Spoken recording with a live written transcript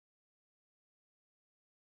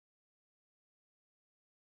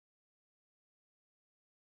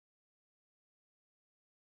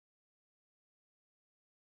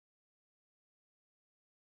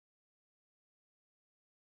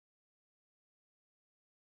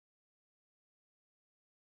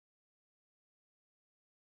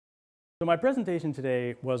So my presentation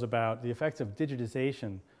today was about the effects of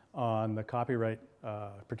digitization on the copyright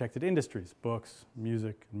protected industries, books,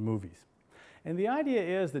 music, and movies. And the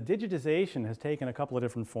idea is that digitization has taken a couple of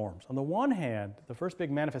different forms. On the one hand, the first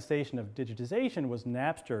big manifestation of digitization was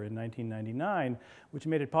Napster in 1999, which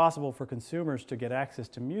made it possible for consumers to get access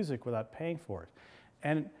to music without paying for it.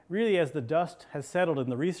 And really, as the dust has settled in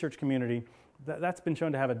the research community, that's been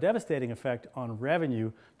shown to have a devastating effect on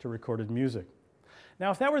revenue to recorded music. Now,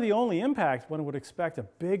 if that were the only impact, one would expect a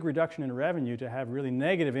big reduction in revenue to have really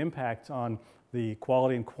negative impacts on the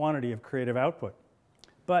quality and quantity of creative output.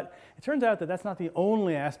 But it turns out that that's not the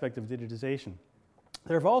only aspect of digitization.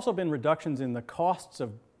 There have also been reductions in the costs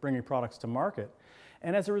of bringing products to market.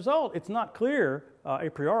 And as a result, it's not clear a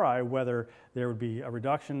priori whether there would be a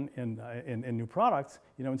reduction in new products.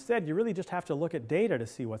 Instead, you really just have to look at data to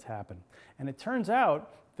see what's happened. And it turns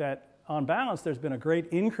out that on balance, there's been a great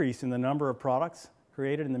increase in the number of products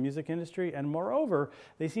created in the music industry, and moreover,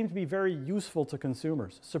 they seem to be very useful to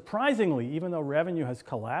consumers. Surprisingly, even though revenue has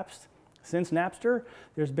collapsed since Napster,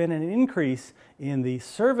 there's been an increase in the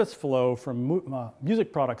service flow from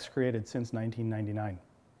music products created since 1999.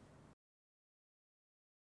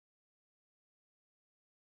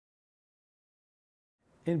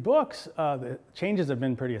 In books, the changes have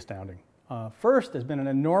been pretty astounding. First, there's been an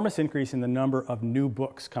enormous increase in the number of new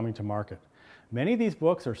books coming to market. Many of these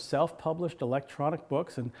books are self-published electronic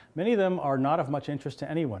books, and many of them are not of much interest to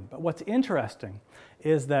anyone. But what's interesting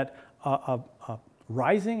is that a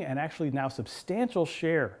rising and actually now substantial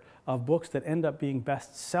share of books that end up being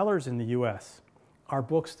bestsellers in the US are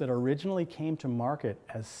books that originally came to market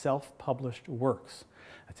as self-published works.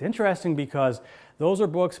 That's interesting because those are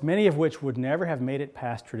books, many of which would never have made it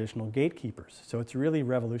past traditional gatekeepers. So it's really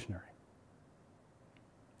revolutionary.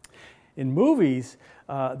 In movies,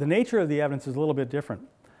 the nature of the evidence is a little bit different.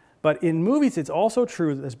 But in movies, it's also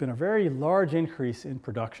true that there's been a very large increase in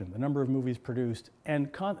production, the number of movies produced.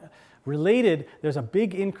 And related, there's a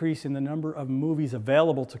big increase in the number of movies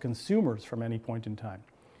available to consumers from any point in time.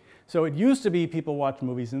 So it used to be people watch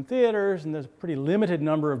movies in theaters, and there's a pretty limited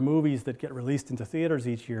number of movies that get released into theaters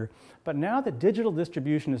each year. But now that digital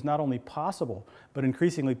distribution is not only possible, but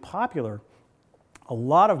increasingly popular, a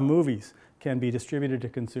lot of movies can be distributed to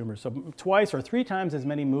consumers. So twice or three times as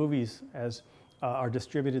many movies as are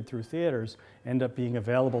distributed through theaters end up being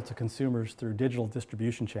available to consumers through digital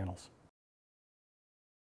distribution channels.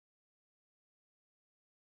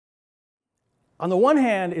 On the one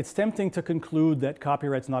hand, it's tempting to conclude that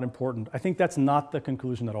copyright's not important. I think that's not the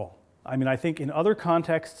conclusion at all. I think in other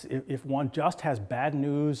contexts, if one just has bad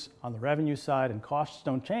news on the revenue side and costs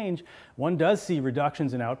don't change, one does see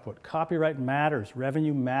reductions in output. Copyright matters,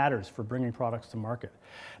 revenue matters for bringing products to market.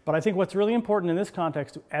 But I think what's really important in this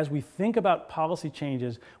context, as we think about policy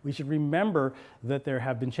changes, we should remember that there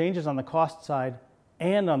have been changes on the cost side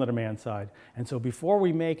and on the demand side. And so before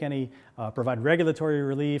we make any, provide regulatory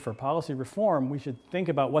relief or policy reform, we should think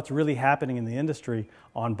about what's really happening in the industry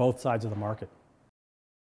on both sides of the market.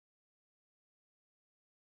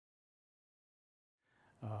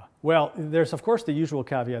 Well, there's of course the usual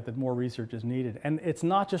caveat that more research is needed, and it's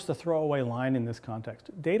not just a throwaway line in this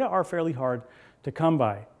context. Data are fairly hard to come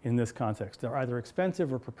by in this context. They're either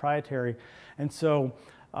expensive or proprietary, and so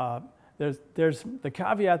there's the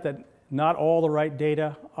caveat that not all the right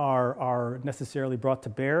data are necessarily brought to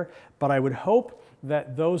bear, but I would hope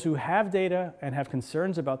that those who have data and have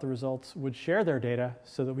concerns about the results would share their data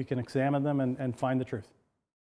so that we can examine them and find the truth.